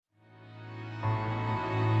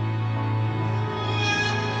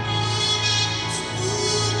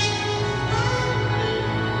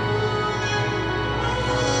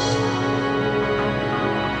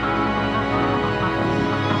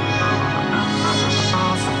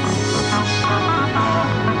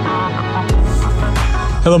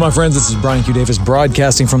Hello, my friends. This is Brian Q. Davis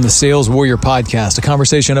broadcasting from the Sales Warrior Podcast, a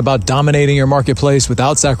conversation about dominating your marketplace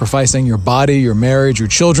without sacrificing your body, your marriage, your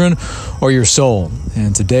children, or your soul.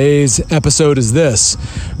 And today's episode is this: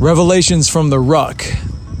 Revelations from the Ruck,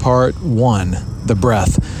 Part 1, The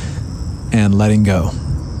Breath and Letting Go.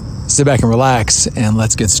 Sit back and relax, and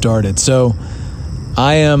let's get started. So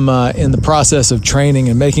I am in the process of training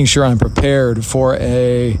and making sure I'm prepared for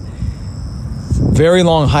a very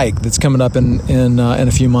long hike that's coming up in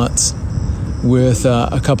a few months with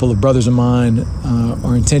a couple of brothers of mine.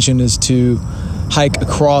 Our intention is to hike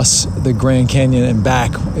across the Grand Canyon and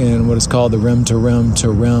back in what is called the rim to rim to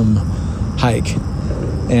rim hike.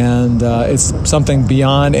 And it's something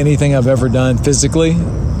beyond anything I've ever done physically.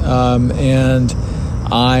 And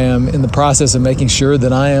I am in the process of making sure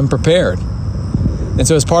that I am prepared. And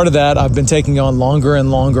so as part of that, I've been taking on longer and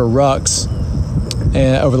longer rucks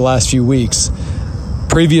over the last few weeks.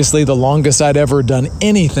 Previously, the longest I'd ever done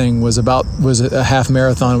anything was a half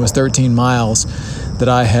marathon. It was 13 miles that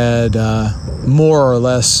I had more or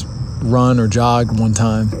less run or jogged one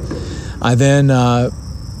time. I then, a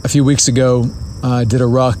few weeks ago, did a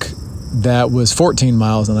ruck that was 14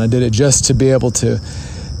 miles, and I did it just to be able to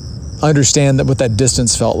understand what that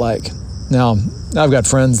distance felt like. Now, I've got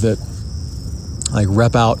friends that like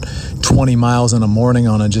rep out 20 miles in a morning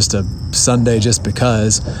on just a Sunday just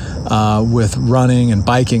because, with running and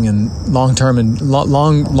biking and long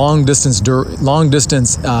distance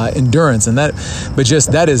endurance, and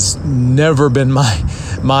that has never been my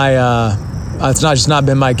it's not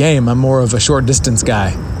been my game. I'm more of a short distance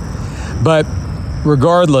guy. But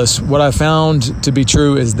regardless, what I found to be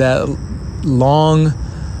true is that long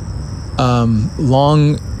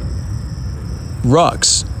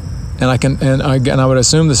rucks, and I would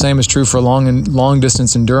assume the same is true for long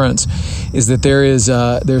distance endurance, is that there's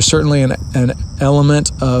certainly an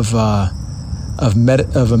element of a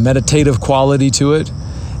meditative quality to it,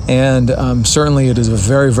 and certainly it is a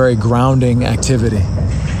very, very grounding activity.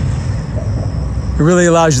 It really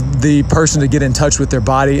allows the person to get in touch with their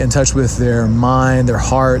body, in touch with their mind, their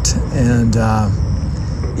heart, and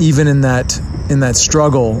even in that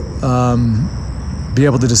struggle, be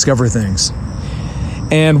able to discover things.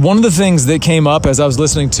 And one of the things that came up as I was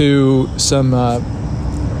listening to some,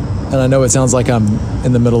 and I know it sounds like I'm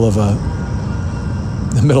in the middle of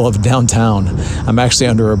downtown. I'm actually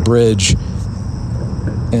under a bridge,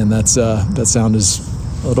 and that sound is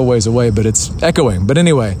a little ways away, but it's echoing. But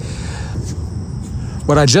anyway,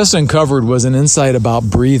 what I just uncovered was an insight about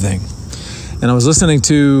breathing, and I was listening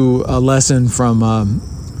to a lesson from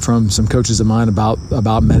some coaches of mine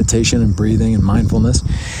about meditation and breathing and mindfulness.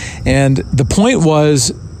 And the point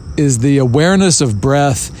is the awareness of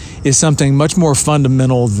breath is something much more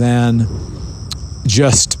fundamental than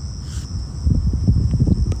just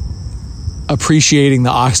appreciating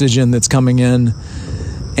the oxygen that's coming in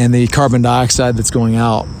and the carbon dioxide that's going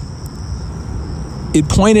out. He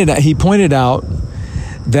pointed out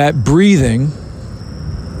that breathing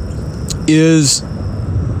is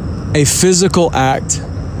a physical act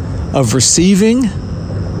of receiving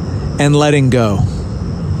and letting go.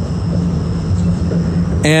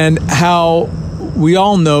 And how we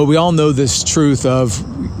all know this truth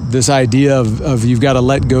of this idea of you've got to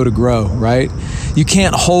let go to grow, right? You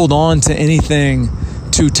can't hold on to anything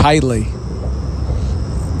too tightly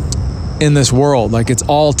in this world. Like it's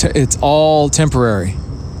all temporary.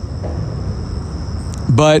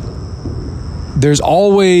 But there's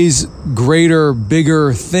always greater,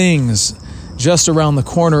 bigger things just around the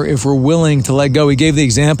corner if we're willing to let go. He gave the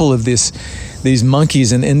example of these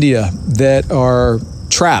monkeys in India that are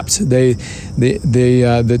trapped.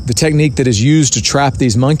 The technique that is used to trap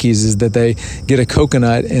these monkeys is that they get a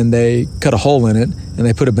coconut and they cut a hole in it and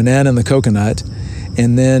they put a banana in the coconut,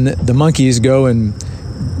 and then the monkeys go and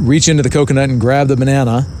reach into the coconut and grab the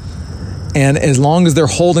banana, and as long as they're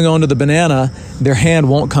holding on to the banana, their hand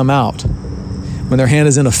won't come out. When their hand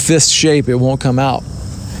is in a fist shape, it won't come out.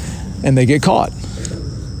 And they get caught.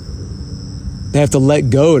 They have to let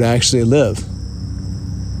go to actually live.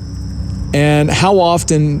 And how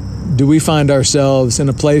often do we find ourselves in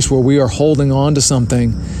a place where we are holding on to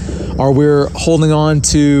something, or we're holding on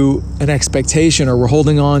to an expectation, or we're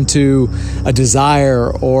holding on to a desire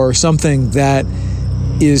or something that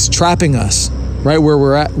is trapping us right where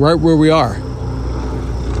we're at, right where we are?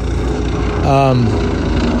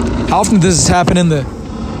 How often does this happen in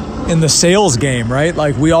the sales game, right?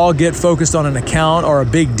 Like we all get focused on an account or a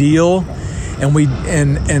big deal, and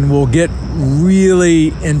we'll get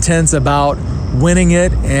really intense about winning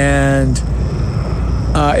it, and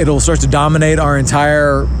it'll start to dominate our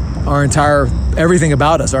entire everything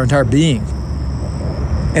about us, our entire being.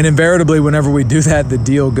 And invariably, whenever we do that, the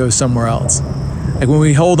deal goes somewhere else. Like when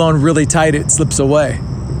we hold on really tight, it slips away.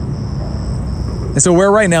 And so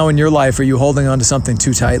where right now in your life are you holding on to something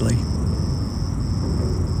too tightly?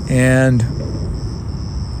 And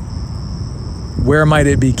where might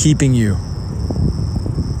it be keeping you?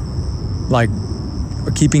 Like,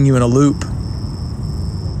 keeping you in a loop?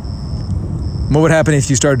 What would happen if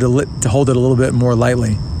you started to hold it a little bit more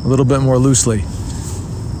lightly, a little bit more loosely?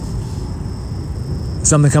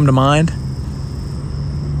 Something come to mind?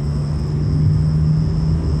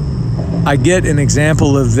 I get an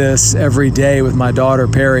example of this every day with my daughter,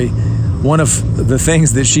 Perry. One of the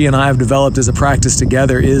things that she and I have developed as a practice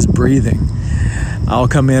together is breathing. I'll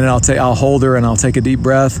come in and I'll hold her and I'll take a deep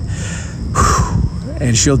breath,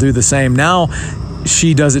 and she'll do the same. Now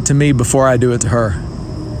she does it to me before I do it to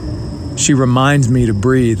her. She reminds me to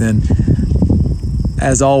breathe, and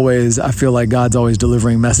as always, I feel like God's always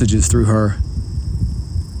delivering messages through her.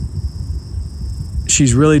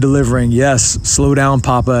 She's really delivering, yes, slow down,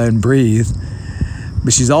 Papa, and breathe,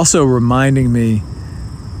 but she's also reminding me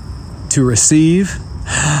to receive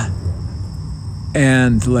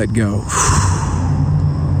and let go.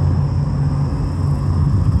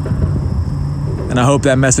 And I hope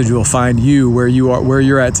that message will find you where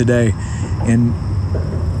you're at today, and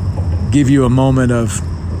give you a moment of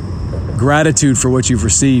gratitude for what you've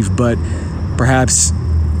received, but perhaps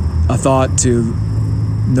a thought to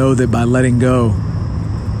know that by letting go,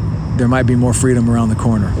 there might be more freedom around the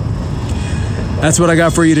corner. That's what I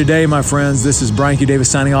got for you today, my friends. This is Brian Q. Davis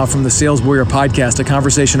signing off from the Sales Warrior Podcast, a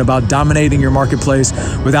conversation about dominating your marketplace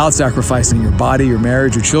without sacrificing your body, your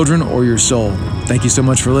marriage, your children, or your soul. Thank you so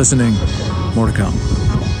much for listening. More to come.